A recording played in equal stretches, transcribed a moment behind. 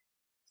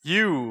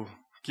You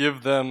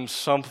give them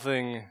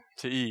something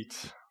to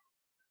eat.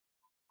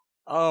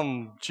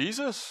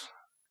 Jesus?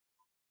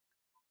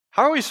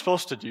 How are we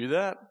supposed to do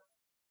that?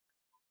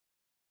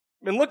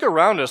 I mean, look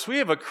around us. We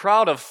have a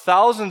crowd of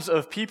thousands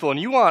of people, and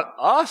you want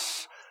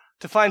us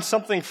to find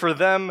something for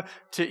them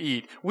to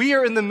eat. We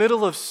are in the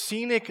middle of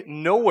scenic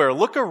nowhere.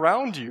 Look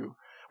around you.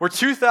 We're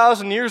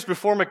 2,000 years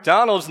before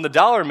McDonald's and the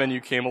dollar menu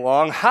came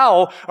along.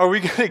 How are we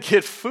going to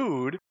get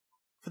food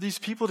for these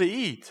people to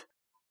eat?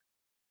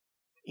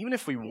 Even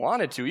if we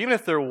wanted to, even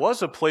if there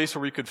was a place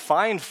where we could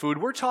find food,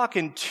 we're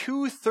talking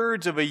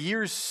 2/3 of a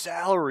year's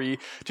salary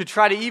to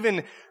try to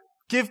even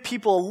give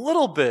people a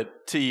little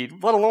bit to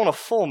eat, let alone a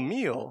full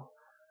meal.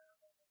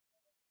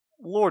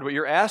 Lord, what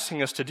you're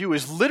asking us to do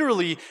is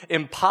literally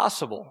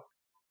impossible.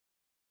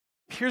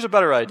 Here's a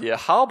better idea.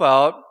 How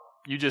about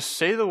you just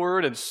say the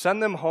word and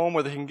send them home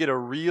where they can get a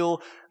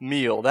real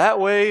meal? That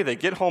way, they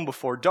get home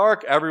before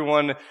dark,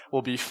 everyone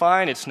will be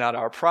fine, it's not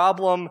our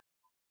problem.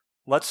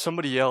 Let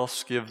somebody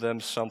else give them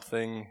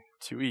something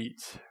to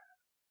eat.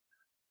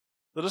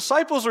 The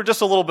disciples are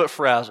just a little bit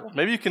frazzled.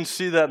 Maybe you can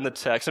see that in the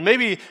text, and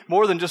maybe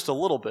more than just a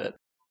little bit.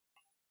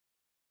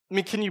 I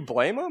mean, can you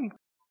blame them?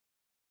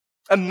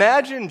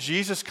 Imagine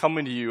Jesus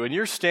coming to you, and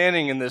you're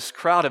standing in this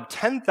crowd of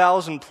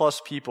 10,000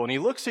 plus people, and he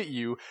looks at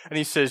you, and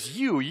he says,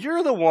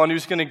 you're the one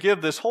who's going to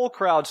give this whole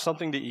crowd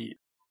something to eat.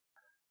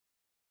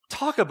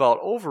 Talk about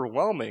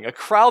overwhelming. A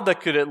crowd that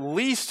could at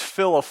least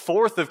fill a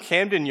fourth of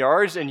Camden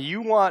Yards, and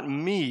you want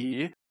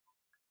me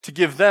to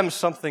give them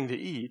something to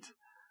eat.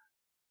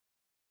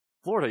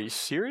 Lord, are you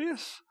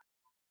serious?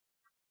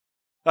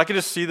 I could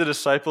just see the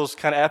disciples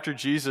kind of after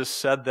Jesus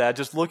said that,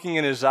 just looking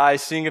in his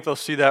eyes, seeing if they'll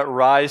see that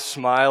wry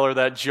smile or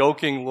that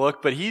joking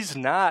look, but he's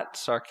not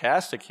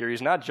sarcastic here.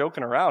 He's not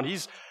joking around.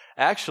 He's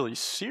actually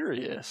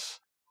serious.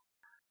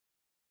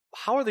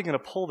 How are they going to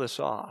pull this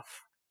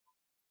off?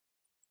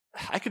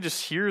 I could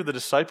just hear the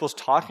disciples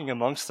talking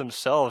amongst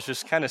themselves,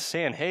 just kind of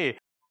saying, hey,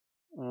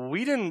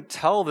 we didn't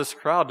tell this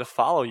crowd to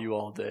follow you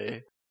all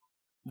day.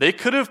 They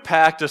could have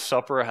packed a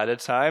supper ahead of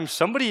time.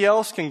 Somebody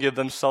else can give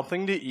them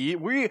something to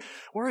eat.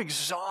 We're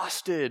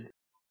exhausted.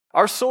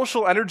 Our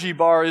social energy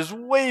bar is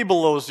way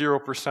below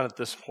 0% at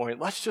this point.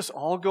 Let's just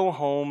all go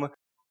home,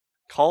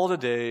 call it a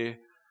day,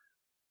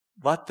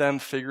 let them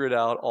figure it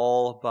out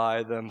all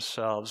by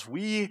themselves.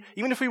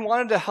 Even if we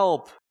wanted to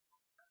help,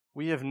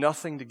 we have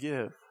nothing to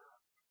give.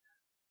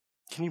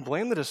 Can you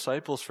blame the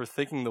disciples for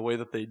thinking the way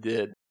that they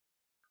did?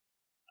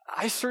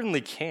 I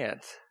certainly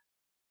can't.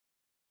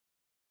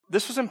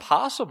 This was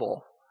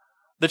impossible.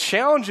 The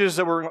challenges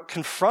that were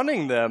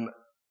confronting them,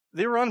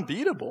 they were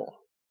unbeatable.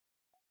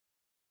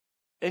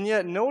 And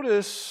yet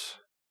notice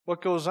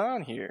what goes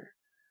on here.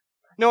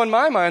 Now, in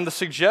my mind, the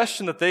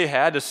suggestion that they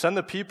had to send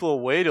the people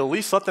away to at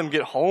least let them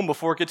get home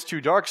before it gets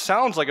too dark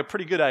sounds like a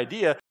pretty good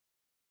idea.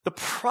 The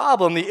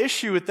problem, the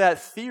issue with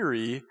that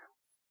theory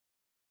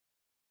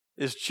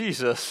is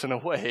Jesus in a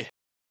way.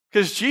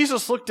 Because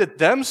Jesus looked at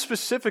them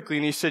specifically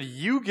and he said,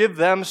 you give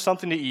them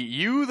something to eat.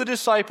 You, the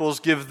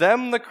disciples, give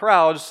them, the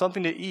crowd,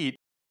 something to eat.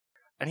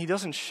 And he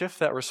doesn't shift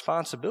that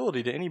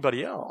responsibility to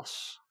anybody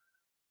else.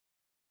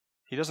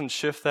 He doesn't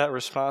shift that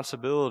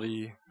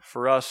responsibility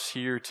for us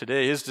here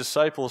today. His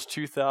disciples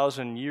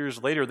 2,000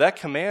 years later, that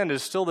command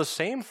is still the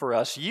same for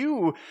us.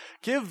 You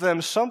give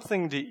them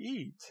something to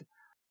eat.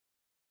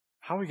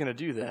 How are we going to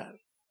do that?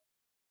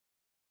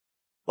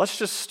 Let's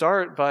just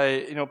start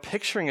by,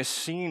 picturing a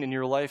scene in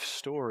your life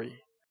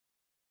story.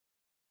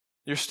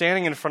 You're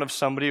standing in front of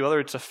somebody, whether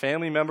it's a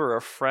family member or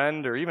a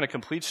friend or even a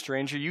complete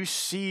stranger. You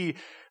see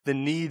the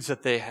needs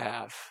that they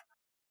have.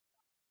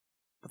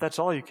 But that's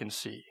all you can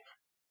see.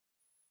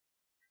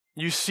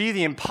 You see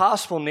the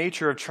impossible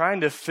nature of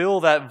trying to fill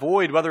that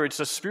void, whether it's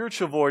a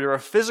spiritual void or a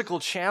physical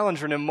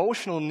challenge or an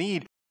emotional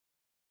need.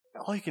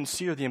 All you can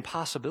see are the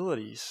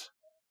impossibilities.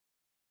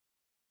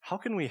 How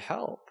can we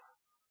help?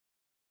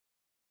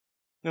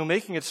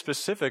 Making it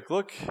specific,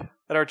 look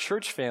at our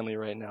church family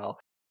right now.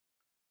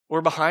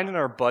 We're behind in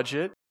our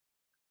budget.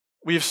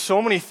 We have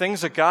so many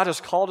things that God has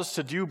called us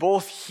to do,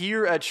 both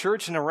here at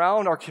church and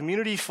around our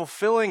community,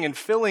 fulfilling and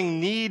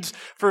filling needs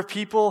for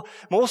people.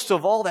 Most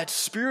of all, that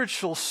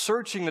spiritual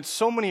searching that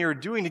so many are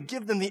doing to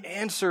give them the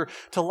answer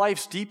to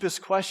life's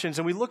deepest questions.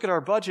 And we look at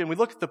our budget and we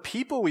look at the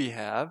people we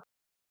have,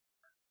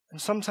 and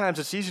sometimes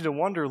it's easy to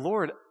wonder,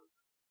 Lord,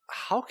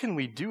 how can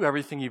we do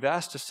everything you've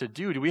asked us to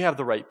do? Do we have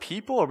the right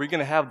people? Are we going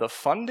to have the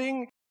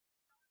funding?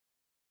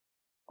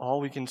 All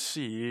we can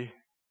see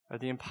are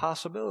the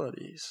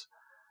impossibilities.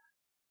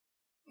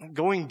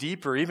 Going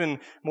deeper, even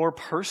more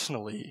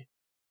personally,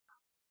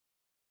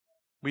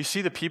 we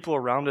see the people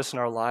around us in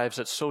our lives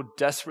that so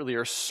desperately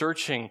are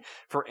searching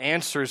for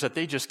answers that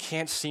they just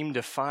can't seem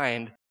to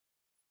find.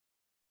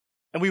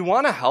 And we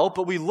want to help,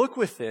 but we look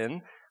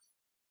within,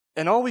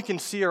 and all we can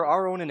see are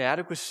our own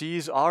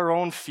inadequacies, our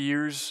own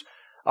fears,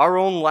 our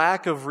own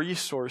lack of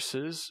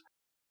resources.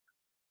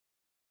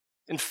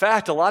 In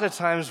fact, a lot of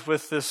times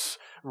with this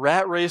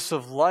rat race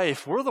of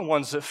life, we're the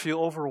ones that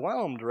feel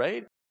overwhelmed,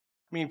 right?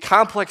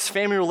 Complex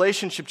family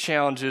relationship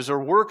challenges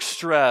or work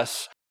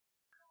stress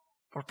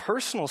or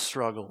personal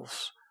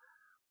struggles.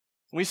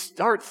 We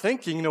start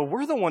thinking,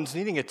 we're the ones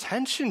needing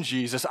attention,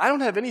 Jesus. I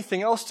don't have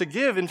anything else to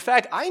give. In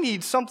fact, I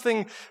need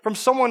something from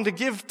someone to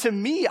give to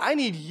me. I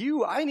need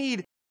you. I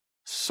need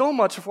so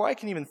much before I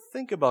can even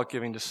think about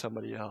giving to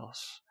somebody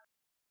else.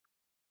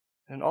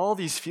 And all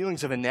these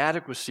feelings of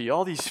inadequacy,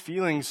 all these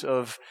feelings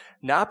of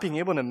not being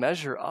able to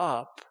measure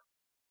up,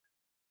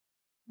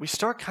 we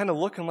start kind of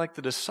looking like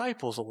the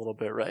disciples a little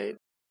bit, right?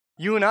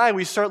 You and I,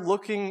 we start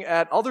looking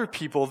at other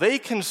people. They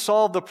can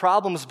solve the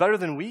problems better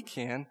than we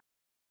can.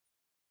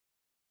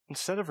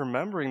 Instead of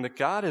remembering that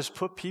God has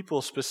put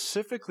people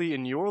specifically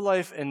in your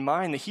life and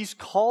mine that He's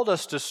called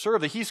us to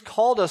serve, that He's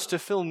called us to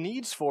fill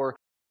needs for,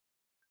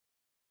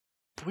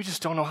 but we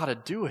just don't know how to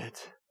do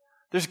it.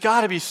 There's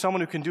got to be someone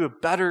who can do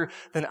it better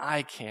than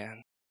I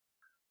can.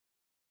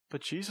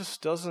 But Jesus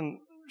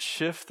doesn't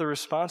shift the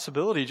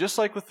responsibility. Just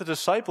like with the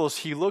disciples,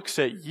 He looks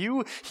at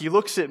you, He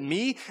looks at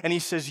me, and He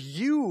says,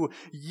 you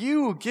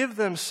give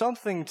them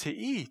something to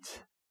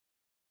eat.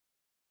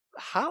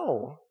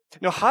 How?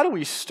 How do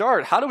we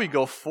start? How do we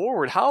go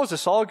forward? How is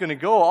this all going to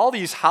go? All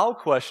these how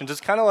questions. It's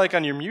kind of like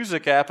on your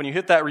music app when you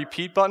hit that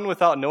repeat button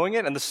without knowing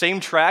it, and the same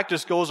track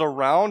just goes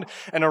around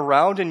and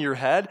around in your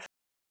head.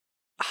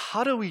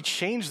 How do we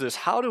change this?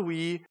 How do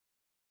we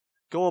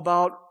go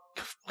about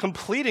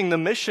completing the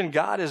mission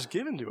God has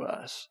given to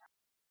us?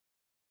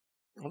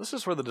 Well, this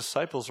is where the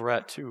disciples were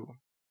at too.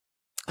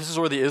 This is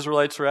where the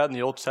Israelites were at in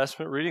the Old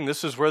Testament reading.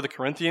 This is where the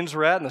Corinthians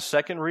were at in the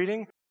second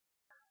reading.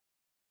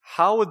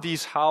 How would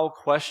these how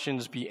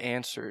questions be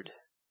answered?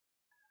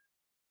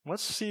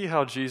 Let's see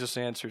how Jesus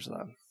answers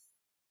them.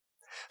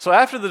 So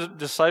after the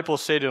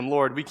disciples say to Him,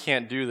 Lord, we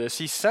can't do this,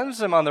 He sends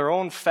them on their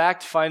own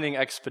fact-finding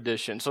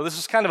expedition. So this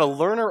is kind of a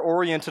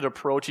learner-oriented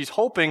approach. He's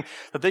hoping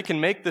that they can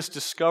make this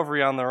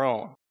discovery on their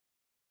own.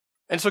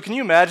 And so can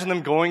you imagine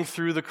them going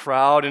through the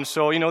crowd? And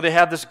so, they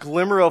have this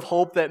glimmer of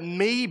hope that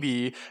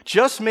maybe,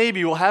 just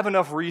maybe, we'll have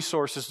enough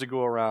resources to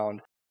go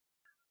around.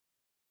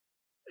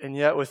 And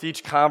yet with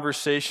each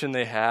conversation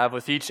they have,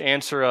 with each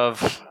answer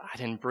of, I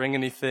didn't bring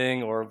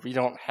anything, or we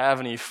don't have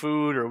any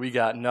food, or we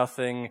got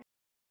nothing,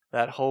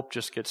 that hope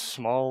just gets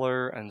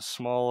smaller and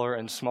smaller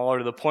and smaller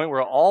to the point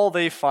where all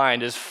they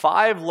find is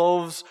 5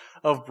 loaves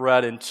of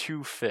bread and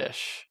 2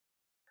 fish.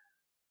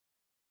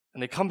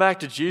 And they come back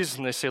to Jesus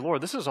and they say,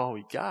 Lord, this is all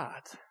we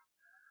got.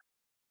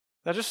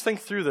 Now just think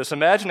through this.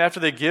 Imagine after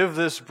they give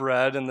this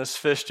bread and this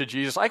fish to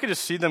Jesus, I could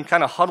just see them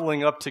kind of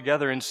huddling up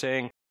together and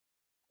saying,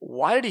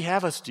 why did He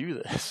have us do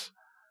this?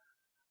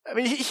 I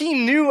mean, He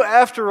knew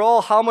after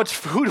all how much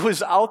food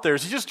was out there.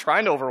 Is He just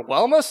trying to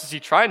overwhelm us? Is He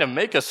trying to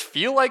make us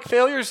feel like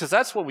failures? Because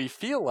that's what we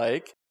feel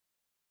like.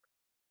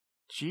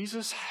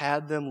 Jesus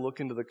had them look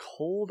into the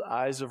cold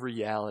eyes of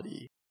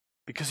reality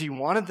because He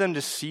wanted them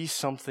to see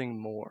something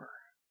more.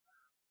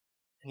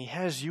 And He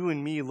has you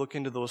and me look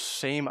into those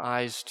same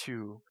eyes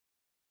too,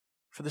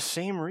 for the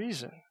same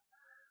reason.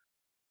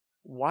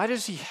 Why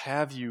does He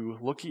have you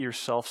look at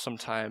yourself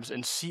sometimes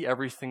and see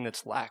everything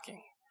that's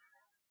lacking?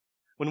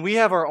 When we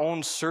have our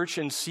own search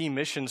and see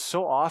mission,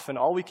 so often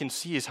all we can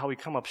see is how we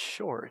come up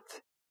short.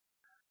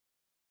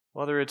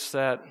 Whether it's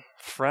that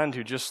friend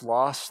who just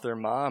lost their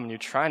mom and you're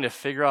trying to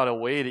figure out a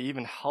way to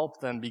even help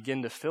them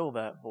begin to fill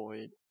that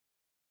void.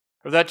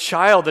 Or that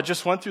child that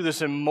just went through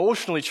this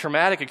emotionally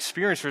traumatic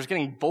experience or is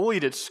getting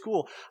bullied at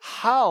school.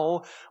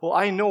 How will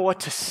I know what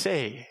to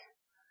say?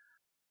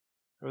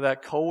 Or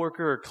that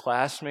coworker or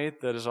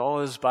classmate that is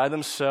always by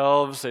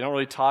themselves, they don't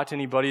really talk to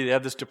anybody, they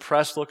have this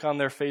depressed look on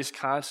their face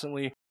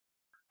constantly.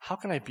 How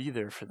can I be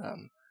there for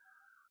them?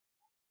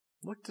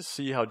 Look to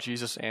see how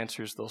Jesus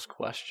answers those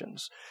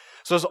questions.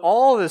 So as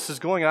all this is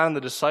going on in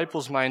the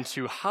disciples' mind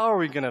too, how are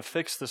we going to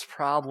fix this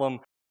problem?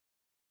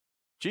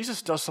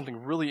 Jesus does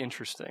something really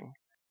interesting.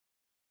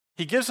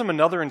 He gives them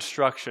another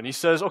instruction. He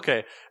says,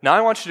 okay, now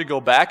I want you to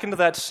go back into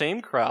that same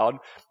crowd,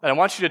 and I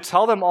want you to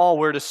tell them all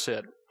where to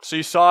sit. So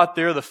you saw it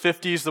there, the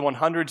 50s, the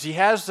 100s. He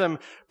has them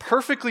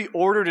perfectly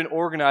ordered and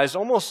organized,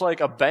 almost like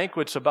a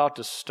banquet's about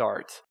to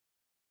start.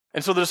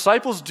 And so the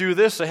disciples do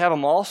this. They have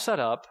them all set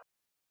up.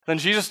 Then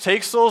Jesus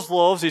takes those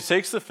loaves, He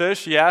takes the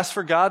fish, He asks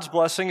for God's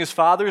blessing, His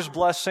Father's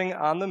blessing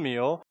on the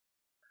meal,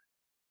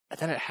 and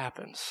then it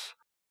happens.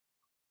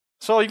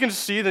 So you can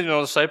see that,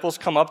 disciples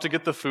come up to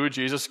get the food.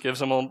 Jesus gives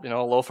them,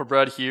 a loaf of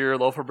bread here,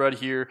 loaf of bread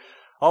here.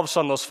 All of a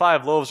sudden, those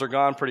 5 loaves are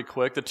gone pretty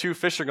quick. The 2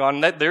 fish are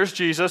gone. And there's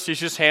Jesus. He's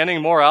just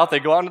handing more out. They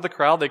go out into the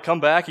crowd. They come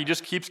back. He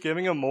just keeps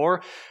giving them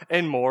more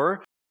and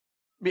more.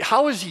 I mean,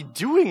 how is He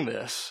doing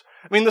this?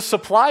 I mean, the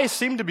supplies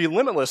seemed to be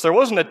limitless. There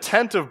wasn't a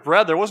tent of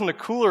bread. There wasn't a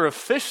cooler of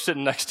fish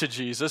sitting next to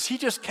Jesus. He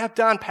just kept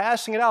on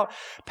passing it out.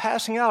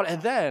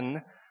 And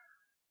then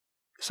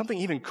something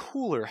even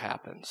cooler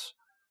happens.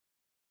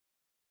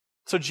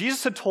 So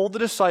Jesus had told the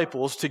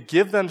disciples to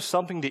give them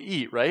something to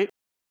eat, right?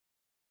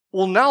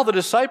 Well, now the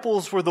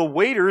disciples were the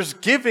waiters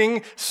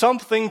giving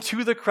something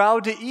to the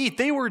crowd to eat.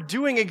 They were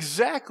doing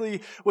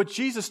exactly what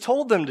Jesus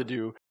told them to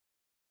do.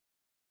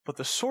 But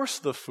the source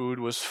of the food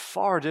was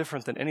far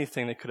different than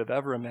anything they could have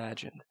ever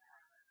imagined.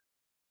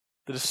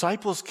 The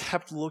disciples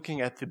kept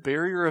looking at the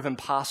barrier of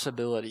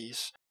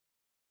impossibilities.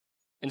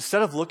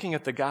 Instead of looking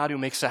at the God who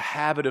makes a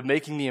habit of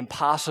making the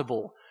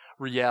impossible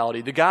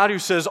reality, the God who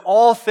says,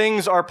 all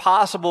things are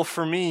possible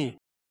for me.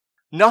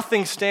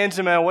 Nothing stands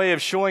in my way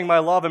of showing my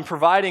love and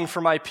providing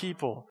for my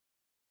people.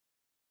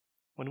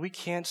 When we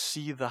can't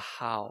see the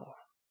how,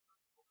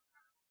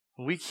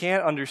 when we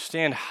can't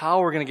understand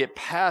how we're going to get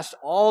past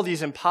all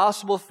these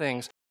impossible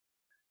things,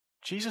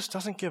 Jesus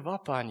doesn't give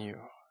up on you.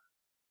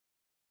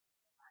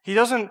 He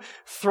doesn't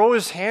throw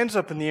his hands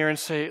up in the air and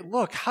say,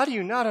 look, how do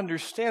you not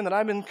understand that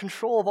I'm in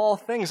control of all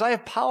things? I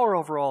have power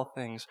over all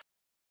things.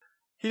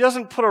 He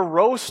doesn't put a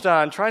roast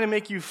on trying to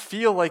make you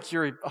feel like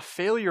you're a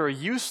failure or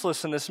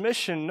useless in this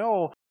mission.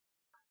 No,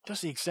 he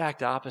does the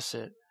exact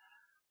opposite.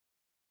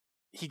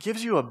 He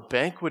gives you a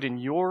banquet in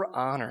your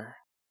honor.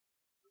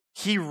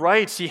 He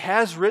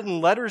has written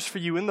letters for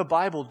you in the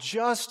Bible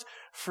just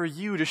for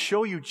you to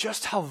show you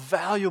just how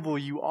valuable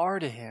you are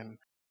to him.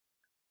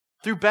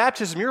 Through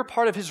baptism, you're a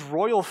part of his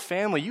royal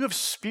family. You have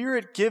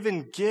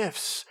Spirit-given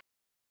gifts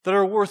that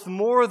are worth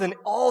more than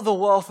all the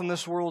wealth in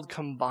this world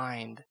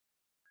combined.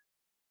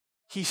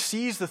 He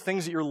sees the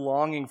things that you're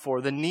longing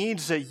for, the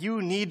needs that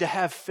you need to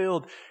have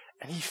filled,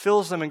 and he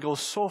fills them and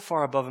goes so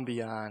far above and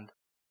beyond.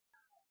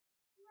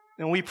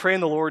 And we pray in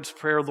the Lord's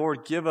Prayer,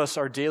 Lord, give us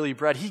our daily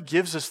bread. He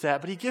gives us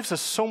that, but he gives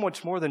us so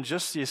much more than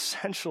just the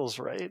essentials,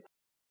 right?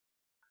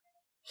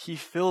 He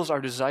fills our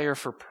desire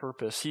for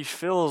purpose. He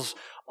fills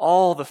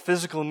all the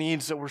physical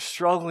needs that we're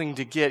struggling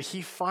to get.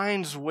 He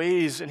finds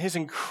ways in his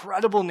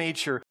incredible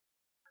nature,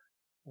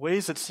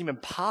 ways that seem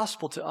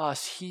impossible to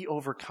us, he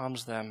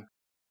overcomes them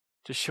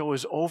to show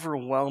his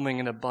overwhelming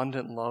and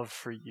abundant love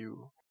for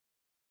you.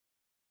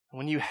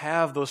 When you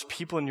have those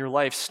people in your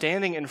life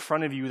standing in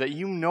front of you that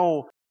you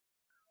know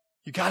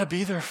you got to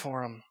be there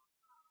for them,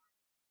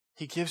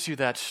 he gives you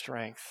that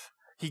strength.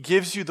 He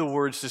gives you the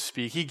words to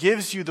speak. He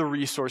gives you the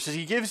resources.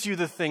 He gives you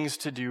the things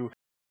to do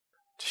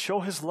to show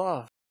his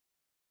love.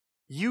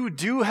 You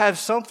do have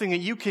something that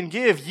you can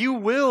give. You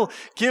will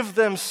give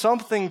them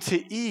something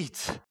to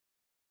eat.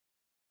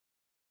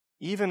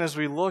 Even as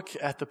we look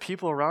at the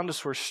people around us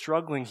who are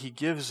struggling, he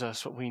gives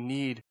us what we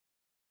need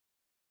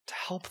to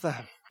help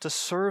them, to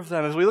serve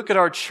them. As we look at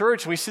our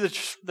church and we see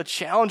the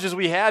challenges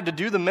we had to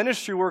do the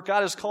ministry work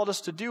God has called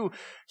us to do,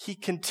 he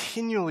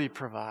continually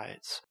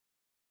provides.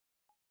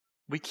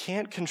 We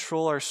can't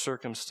control our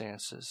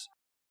circumstances,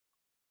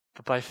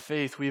 but by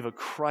faith we have a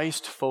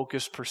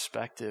Christ-focused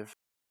perspective,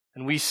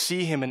 and we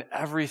see him in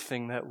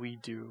everything that we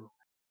do.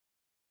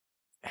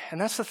 And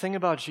that's the thing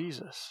about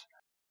Jesus.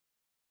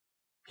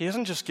 He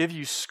doesn't just give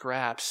you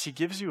scraps, he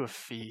gives you a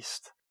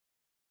feast.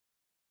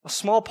 A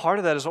small part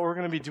of that is what we're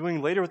going to be doing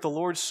later with the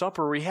Lord's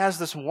Supper, where he has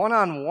this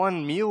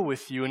one-on-one meal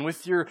with you and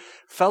with your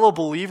fellow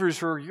believers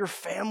who are your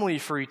family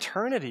for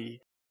eternity.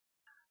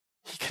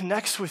 He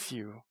connects with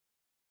you.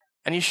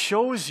 And he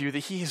shows you that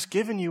he has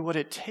given you what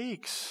it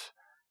takes.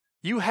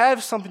 You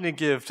have something to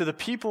give to the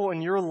people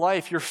in your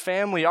life, your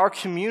family, our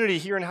community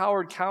here in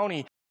Howard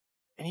County,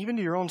 and even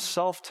to your own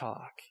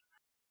self-talk.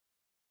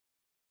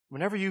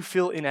 Whenever you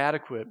feel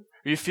inadequate,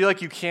 or you feel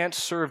like you can't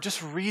serve,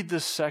 just read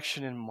this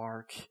section in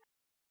Mark.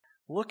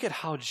 Look at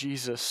how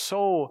Jesus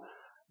so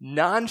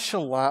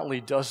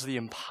nonchalantly does the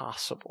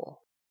impossible.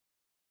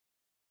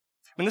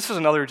 I mean, this is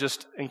another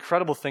just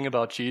incredible thing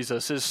about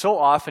Jesus, is so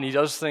often he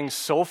does things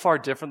so far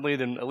differently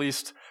than at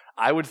least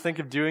I would think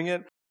of doing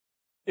it.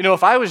 You know,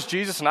 if I was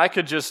Jesus and I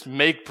could just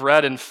make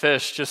bread and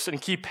fish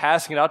and keep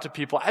passing it out to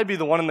people, I'd be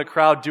the one in the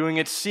crowd doing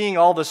it, seeing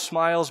all the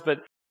smiles,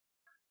 but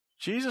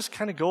Jesus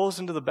kind of goes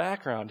into the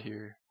background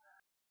here.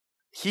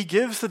 He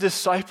gives the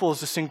disciples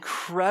this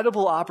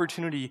incredible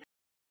opportunity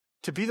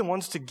to be the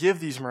ones to give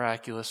these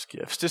miraculous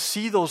gifts, to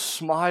see those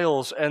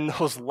smiles and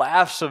those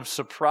laughs of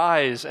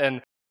surprise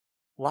and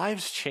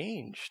lives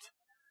changed.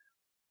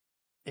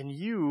 And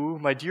you,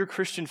 my dear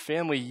Christian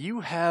family,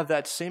 you have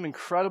that same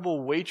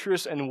incredible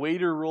waitress and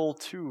waiter role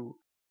too,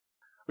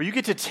 where you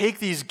get to take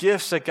these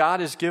gifts that God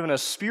has given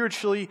us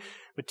spiritually,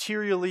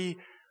 materially,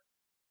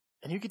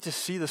 and you get to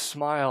see the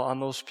smile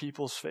on those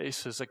people's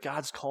faces that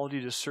God's called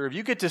you to serve.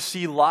 You get to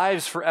see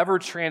lives forever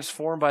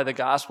transformed by the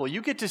gospel.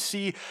 You get to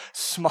see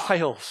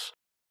smiles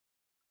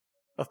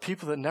of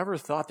people that never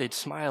thought they'd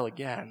smile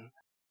again.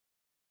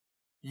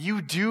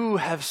 You do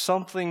have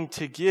something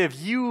to give.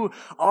 You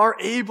are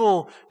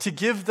able to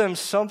give them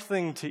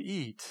something to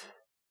eat.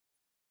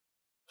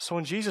 So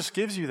when Jesus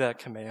gives you that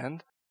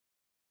command,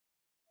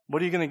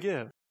 what are you going to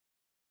give?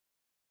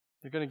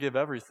 You're going to give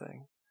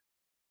everything.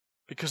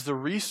 Because the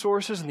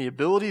resources and the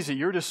abilities at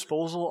your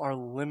disposal are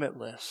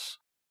limitless.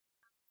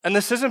 And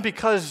this isn't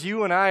because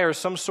you and I are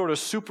some sort of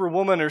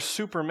superwoman or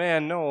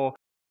superman. No,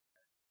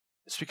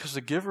 it's because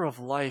the giver of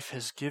life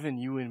has given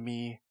you and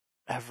me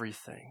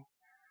everything.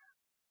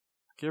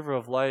 Giver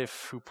of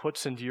life who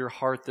puts into your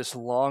heart this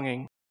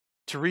longing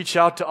to reach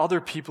out to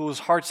other people whose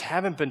hearts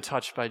haven't been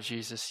touched by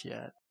Jesus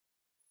yet.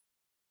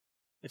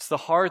 It's the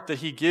heart that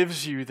he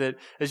gives you that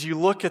as you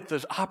look at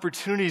the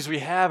opportunities we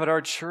have at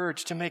our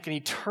church to make an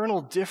eternal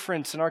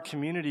difference in our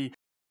community,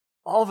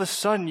 all of a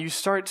sudden you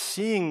start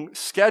seeing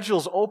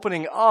schedules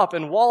opening up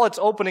and wallets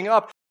opening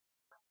up,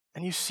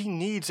 and you see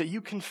needs that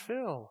you can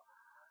fill.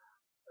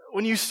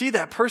 when you see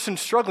that person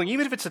struggling,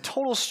 even if it's a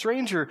total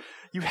stranger,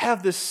 you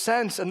have this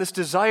sense and this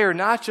desire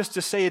not just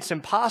to say it's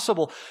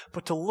impossible,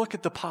 but to look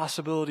at the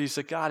possibilities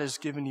that God has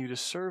given you to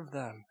serve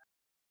them.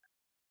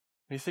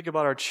 When you think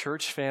about our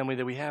church family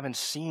that we haven't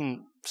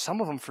seen, some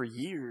of them for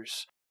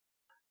years,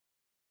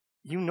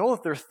 you know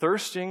that they're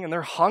thirsting and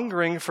they're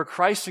hungering for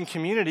Christ and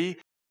community,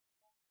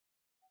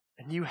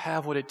 and you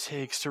have what it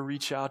takes to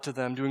reach out to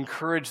them, to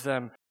encourage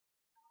them,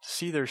 to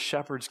see their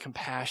shepherd's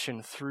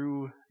compassion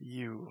through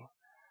you.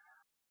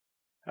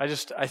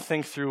 I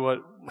think through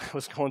what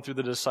was going through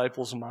the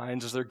disciples'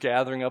 minds as they're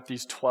gathering up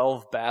these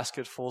 12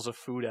 basketfuls of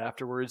food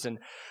afterwards, and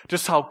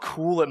just how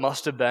cool it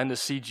must have been to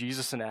see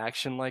Jesus in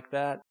action like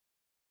that.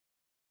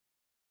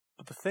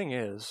 But the thing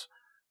is,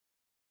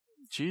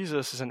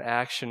 Jesus is in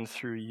action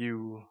through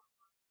you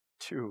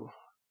too.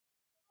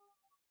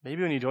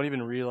 Maybe when you don't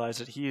even realize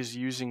that He is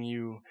using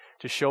you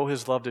to show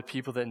His love to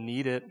people that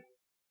need it.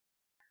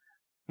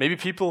 Maybe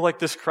people like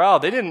this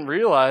crowd, they didn't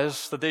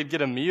realize that they'd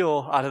get a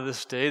meal out of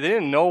this day. They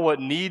didn't know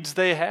what needs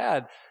they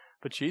had,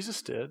 but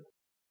Jesus did.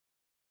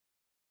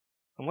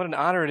 And what an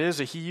honor it is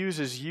that He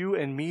uses you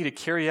and me to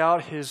carry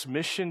out His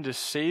mission to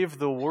save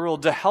the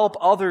world, to help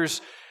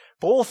others,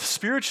 both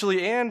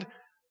spiritually and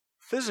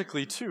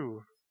physically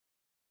too,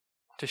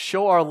 to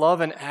show our love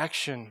in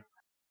action.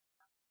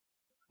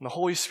 And the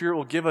Holy Spirit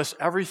will give us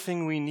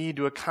everything we need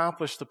to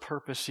accomplish the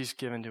purpose He's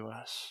given to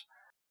us.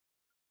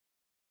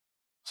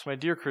 So my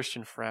dear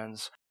Christian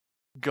friends,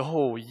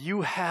 go.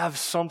 You have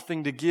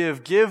something to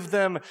give. Give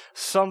them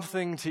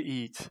something to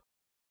eat.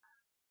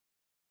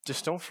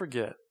 Just don't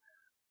forget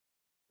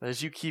that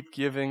as you keep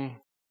giving,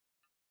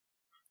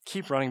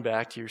 keep running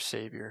back to your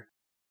Savior,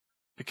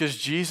 because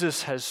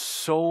Jesus has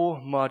so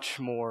much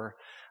more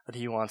that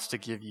He wants to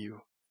give you.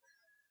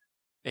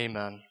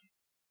 Amen.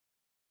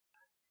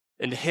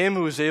 And Him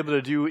who is able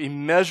to do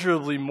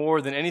immeasurably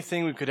more than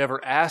anything we could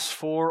ever ask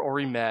for or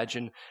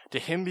imagine, to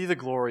Him be the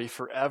glory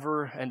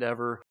forever and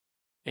ever.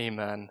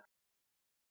 Amen.